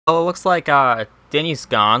Well, it looks like Danny's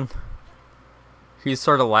gone. He's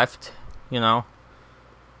sort of left, you know,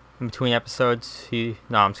 in between episodes. No,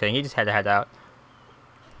 I'm just kidding. He just had to head out.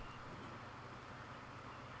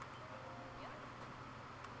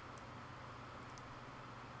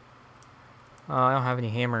 I don't have any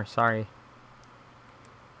hammer. Sorry.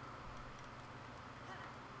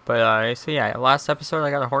 But so yeah, last episode I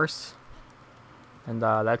got a horse, and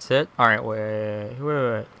that's it. All right,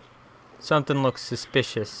 wait. Something looks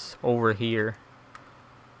suspicious over here.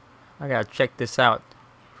 I gotta check this out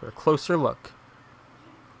for a closer look.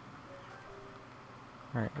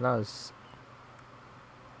 Alright, that was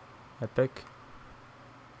epic.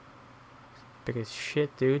 Epic as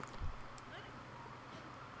shit, dude.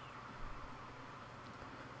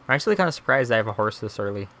 I'm actually kind of surprised I have a horse this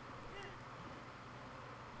early.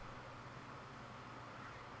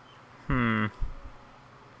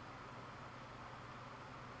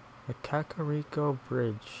 The Kakariko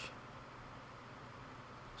Bridge.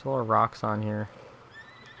 There's a lot of rocks on here.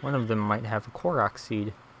 One of them might have a Korok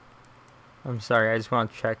seed. I'm sorry, I just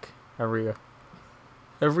want to check every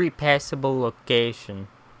passable location.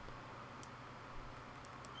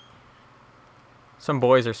 Some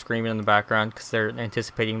boys are screaming in the background because they're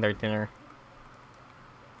anticipating their dinner.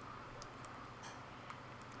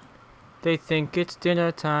 They think it's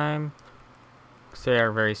dinner time. Because they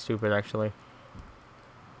are very stupid, actually.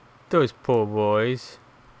 Those poor boys.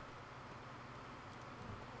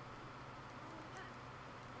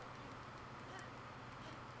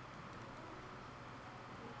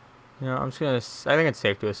 You know, I'm just gonna. I think it's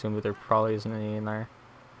safe to assume that there probably isn't any in there.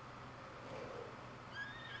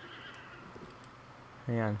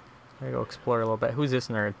 Hang on. I gotta go explore a little bit. Who's this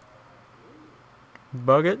nerd?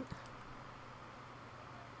 Bug it?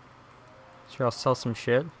 Sure, I'll sell some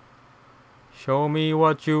shit. Show me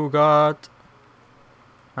what you got.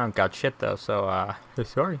 I don't got shit though, so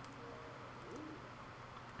sorry.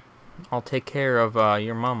 I'll take care of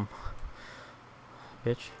your mom,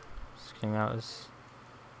 bitch. Just kidding. That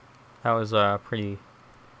was pretty.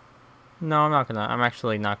 No, I'm not gonna. I'm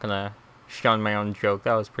actually not gonna shun my own joke.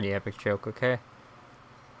 That was a pretty epic joke. Okay.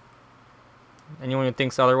 Anyone who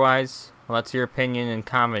thinks otherwise, well, that's your opinion in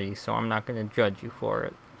comedy, so I'm not gonna judge you for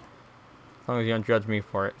it. As long as you don't judge me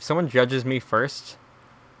for it. If someone judges me first,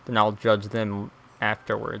 then I'll judge them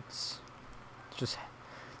afterwards. It's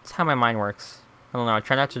how my mind works. I don't know. I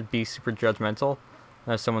try not to be super judgmental.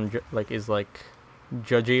 And if someone is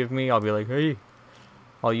judgy of me, I'll be like, hey.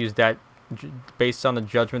 I'll use that based on the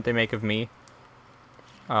judgment they make of me.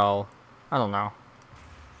 I don't know.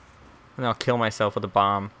 And I'll kill myself with a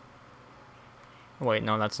bomb. Wait,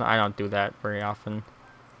 no, that's not. I don't do that very often.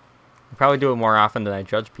 I probably do it more often than I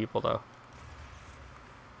judge people, though.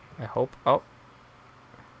 I hope. Oh.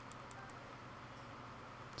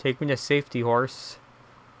 Take me to safety, horse.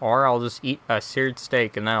 Or I'll just eat a seared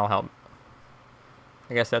steak and that'll help.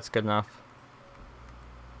 I guess that's good enough.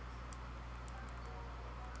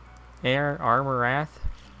 Air Armor Wrath?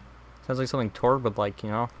 Sounds like something Torb would like, you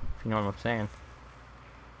know? If you know what I'm saying.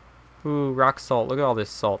 Ooh, rock salt. Look at all this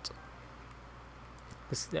salt.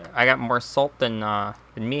 I got more salt than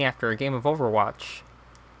me after a game of Overwatch.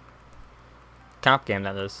 Comp game,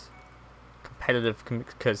 that is. Competitive,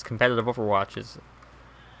 because competitive Overwatch is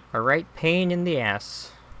a right pain in the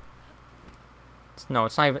ass. No,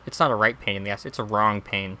 it's not even, it's not a right pain in the ass. It's a wrong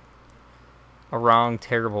pain. A wrong,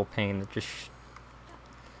 terrible pain that just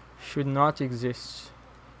should not exist.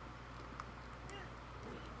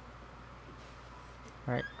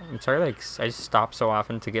 Alright, I'm sorry, like, I just stop so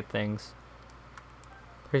often to get things.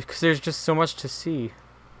 Because there's just so much to see.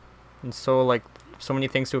 And so, like, so many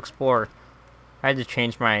things to explore. I had to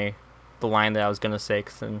change the line that I was gonna say,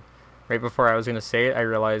 because then, right before I was gonna say it, I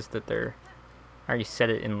realized that I already said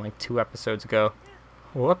it in, like, 2 episodes ago.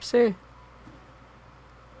 Whoopsie.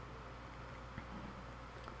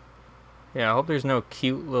 Yeah, I hope there's no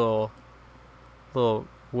cute little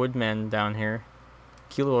woodmen down here.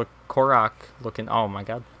 Cute little Korok looking. Oh my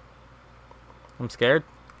god. I'm scared.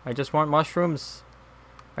 I just want mushrooms.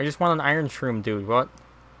 I just want an iron shroom, dude.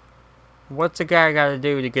 What's a guy gotta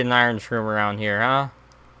do to get an iron shroom around here, huh?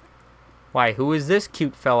 Why, who is this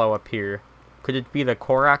cute fellow up here? Could it be the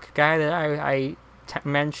Korok guy that I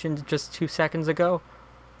mentioned just 2 seconds ago?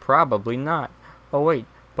 Probably not. Oh wait,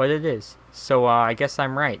 but it is. So I guess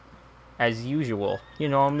I'm right. As usual. You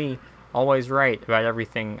know me, always right about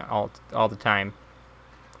everything all the time.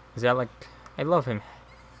 Is that like... I love him.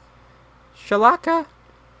 Shalaka?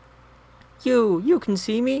 You can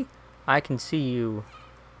see me? I can see you.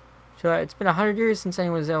 It's been 100 years since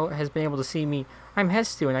anyone has been able to see me. I'm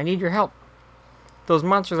Hestu and I need your help. Those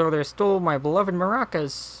monsters over there stole my beloved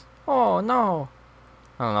maracas. Oh no.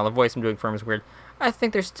 I don't know, the voice I'm doing for him is weird. I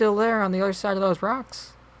think they're still there on the other side of those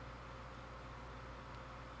rocks.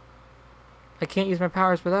 I can't use my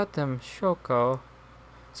powers without them, Shoko.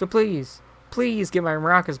 So please, please get my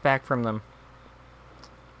maracas back from them.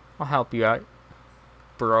 I'll help you out,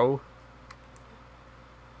 bro.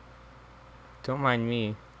 Don't mind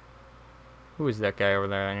me. Who is that guy over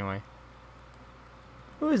there anyway?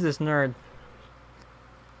 Who is this nerd?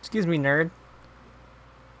 Excuse me, nerd.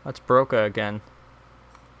 That's Broca again.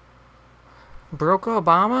 Broca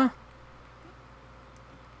Obama?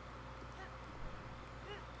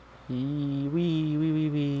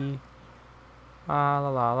 Wee. La la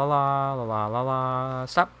la la la la la la.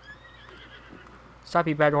 Stop. Stop,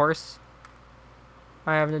 you bad horse.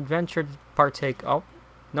 I have an adventure to partake. Oh,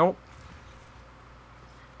 nope.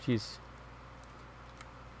 Jeez.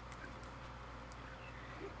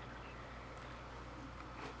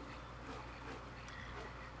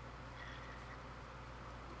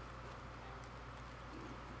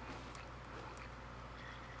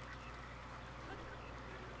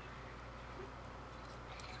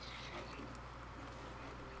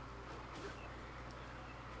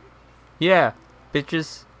 Yeah,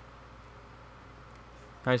 bitches.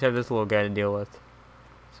 I just have this little guy to deal with.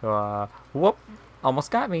 So, whoop.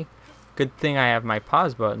 Almost got me. Good thing I have my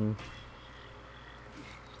pause button.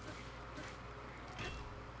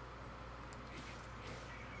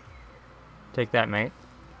 Take that, mate.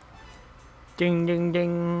 Ding, ding,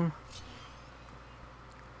 ding.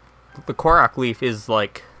 The Korok leaf is,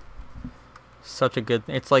 like, such a good...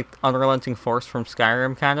 It's like Unrelenting Force from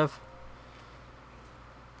Skyrim, kind of.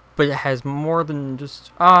 But it has more than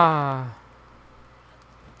just...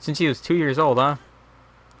 Since he was 2 years old, huh?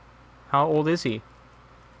 How old is he?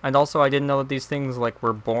 And also, I didn't know that these things, like,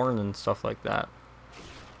 were born and stuff like that.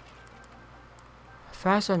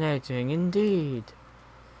 Fascinating, indeed.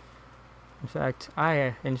 In fact,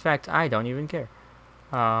 I don't even care.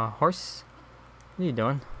 Horse? What are you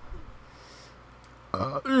doing?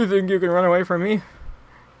 You think you can run away from me?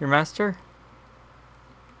 Your master?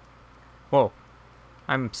 Whoa.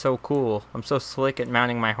 I'm so cool. I'm so slick at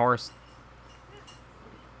mounting my horse.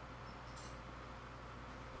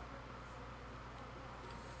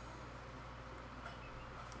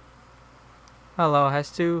 Hello,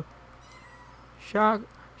 Hestu.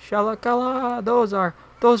 Shalakala. Those are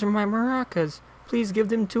my maracas. Please give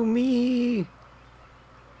them to me.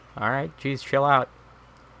 Alright, geez, chill out.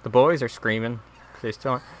 The boys are screaming. They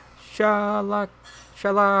still... Shalaka.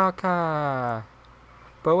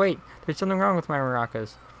 But wait, there's something wrong with my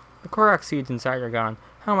maracas. The Korok seeds inside are gone.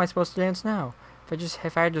 How am I supposed to dance now?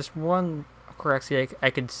 If I had just one Korok seed,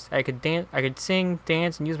 I could sing,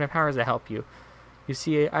 dance, and use my powers to help you. You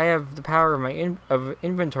see, I have the power of my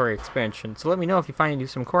inventory expansion. So let me know if you find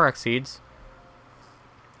some Korok seeds.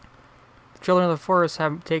 The children of the forest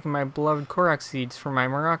have taken my beloved Korok seeds from my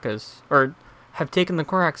maracas, or have taken the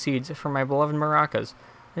Korok seeds from my beloved maracas.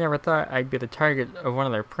 I never thought I'd be the target of one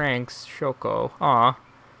of their pranks. Shoko. Aw.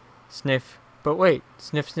 Sniff. But wait.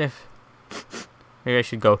 Sniff, sniff. Maybe I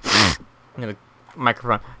should go into the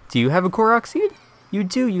microphone. Do you have a Korok seed? You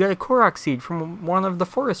do. You got a Korok seed from one of the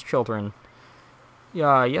forest children.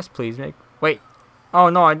 Yeah, yes, please. Wait. Oh,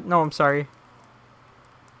 no, I'm sorry.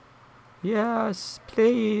 Yes,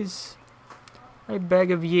 please. I beg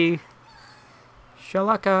of ye.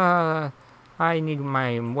 Shalaka. I need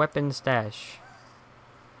my weapon stash.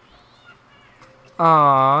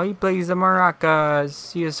 Aw, he plays the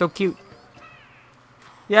maracas. He is so cute.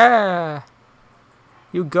 Yeah.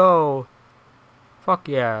 You go. Fuck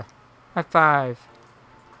yeah. High five.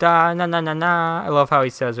 Da na na na na. I love how he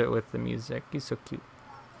says it with the music. He's so cute.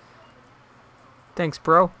 Thanks,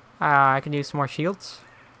 bro. I can use some more shields.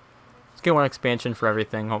 Let's get one expansion for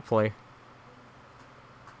everything, hopefully.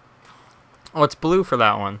 Oh, it's blue for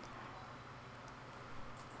that one.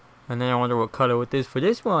 And then I wonder what color it is for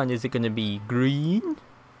this one. Is it going to be green?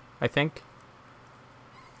 I think.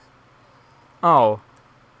 Oh.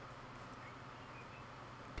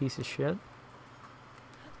 Piece of shit.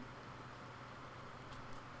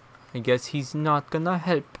 I guess he's not gonna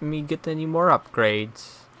help me get any more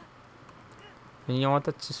upgrades. And you know what?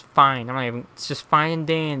 That's just fine. It's just fine and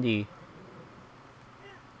dandy.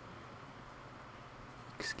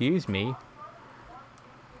 Excuse me.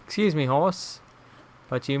 Excuse me, horse.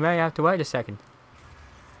 But you may have to wait a second.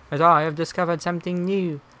 As I have discovered something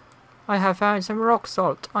new. I have found some rock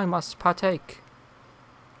salt. I must partake.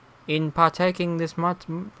 In partaking this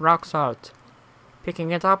rock salt.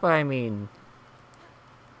 Picking it up, I mean.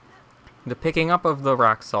 The picking up of the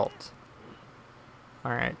rock salt.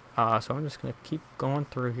 Alright, so I'm just gonna keep going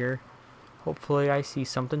through here. Hopefully I see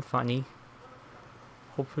something funny.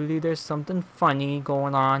 Hopefully there's something funny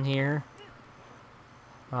going on here.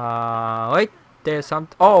 Wait, there's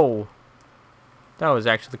something. Oh! That was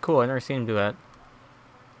actually cool. I never seen him do that.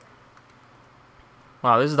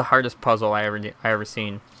 Wow, this is the hardest puzzle I ever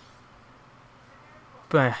seen.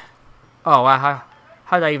 But oh wow,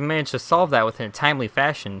 how did I even manage to solve that within a timely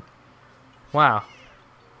fashion? Wow,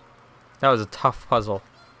 that was a tough puzzle.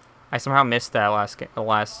 I somehow missed that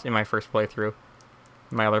in my first playthrough,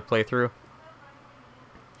 my other playthrough.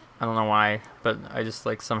 I don't know why, but I just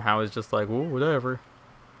like somehow was just like, whoa, whatever.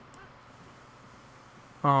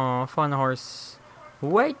 Oh, fun horse.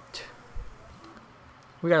 Wait.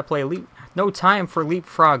 We gotta play leap. No time for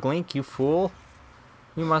leapfrog, Link, you fool.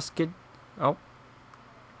 We must get. Oh.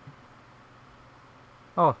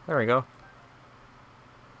 Oh, there we go.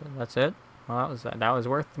 That's it. Well, that was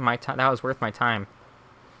worth my time. That was worth my time.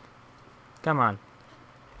 Come on.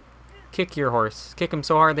 Kick your horse. Kick him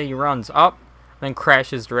so hard that he runs up, then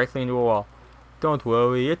crashes directly into a wall. Don't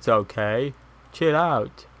worry, it's okay. Chill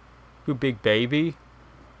out, you big baby.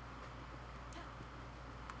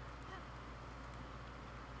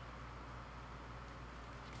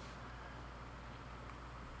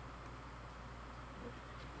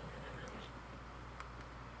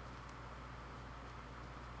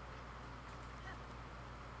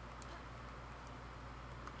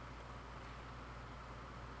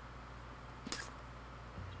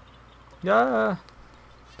 Yeah,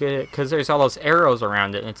 get it? Because there's all those arrows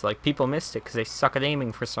around it, and it's like people missed it because they suck at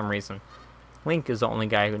aiming for some reason. Link is the only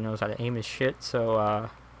guy who knows how to aim his shit,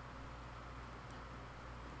 so,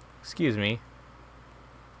 excuse me.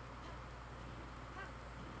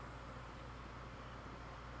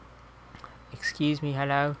 Excuse me,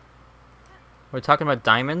 hello? We're talking about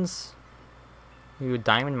diamonds? Are you a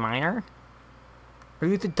diamond miner? Are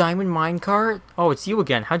you the diamond minecart? Oh, it's you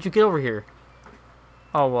again. How'd you get over here?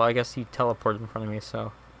 Oh, well, I guess he teleported in front of me,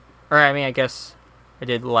 so... Or, I mean, I guess I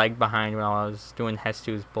did lag behind while I was doing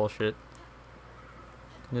Hestu's bullshit.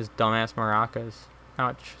 And his dumbass maracas.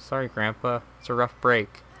 Ouch. Sorry, Grandpa. It's a rough break.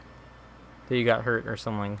 That you got hurt or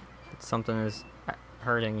something. That something is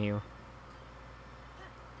hurting you.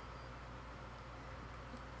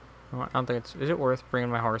 I don't think it's... Is it worth bringing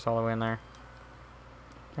my horse all the way in there?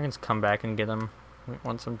 I can just come back and get him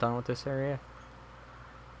once I'm done with this area.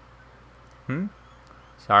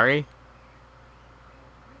 Sorry.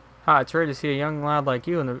 Ha, it's rare to see a young lad like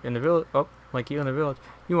you in the village. Oh, like you in the village.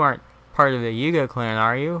 You aren't part of the Yiga clan,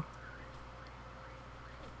 are you?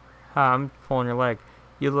 Ha, I'm pulling your leg.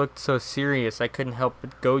 You looked so serious, I couldn't help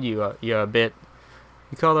but goad you a bit.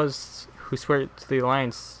 You call those who swear to the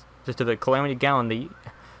alliance, just to the Calamity Gallon, the...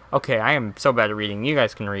 Okay, I am so bad at reading. You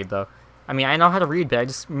guys can read, though. I mean, I know how to read, but I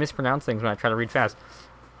just mispronounce things when I try to read fast.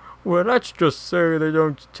 Well, let's just say they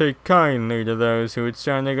don't take kindly to those who would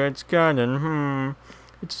stand against Ganon.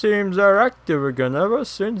 It seems they're active again ever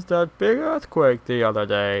since that big earthquake the other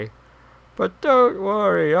day. But don't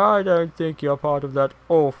worry, I don't think you're part of that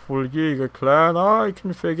awful Yiga clan. I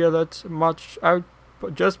can figure that much out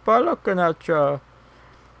just by looking at you.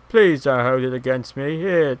 Please don't hold it against me.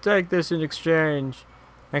 Here, take this in exchange.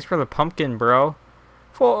 Thanks for the pumpkin, bro.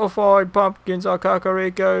 Fortified pumpkins are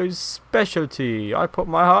Kakariko's specialty. I put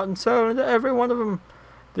my heart and soul into every one of them.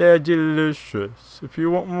 They're delicious. If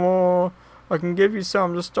you want more, I can give you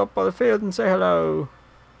some. Just stop by the field and say hello.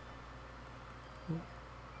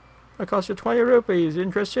 That cost you 20 rupees.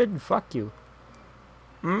 Interested? Fuck you.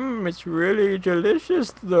 It's really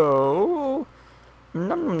delicious though.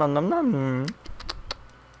 Nom nom nom nom.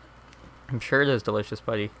 I'm sure it is delicious,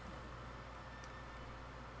 buddy.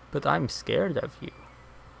 But I'm scared of you.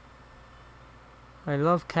 I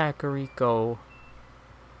love Kakariko.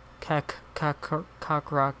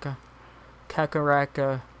 Kakaraka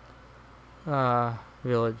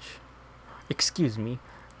village. Excuse me.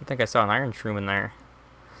 I think I saw an iron shroom in there.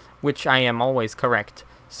 Which I am always correct.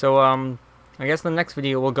 So, I guess the next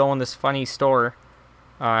video we'll go in this funny store.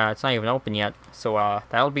 It's not even open yet. So,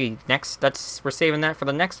 that'll be next. We're saving that for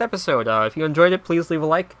the next episode. If you enjoyed it, please leave a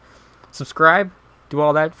like. Subscribe. Do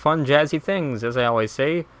all that fun, jazzy things, as I always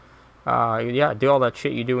say. Yeah, do all that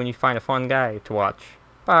shit you do when you find a fun guy to watch.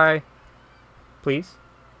 Bye. Please.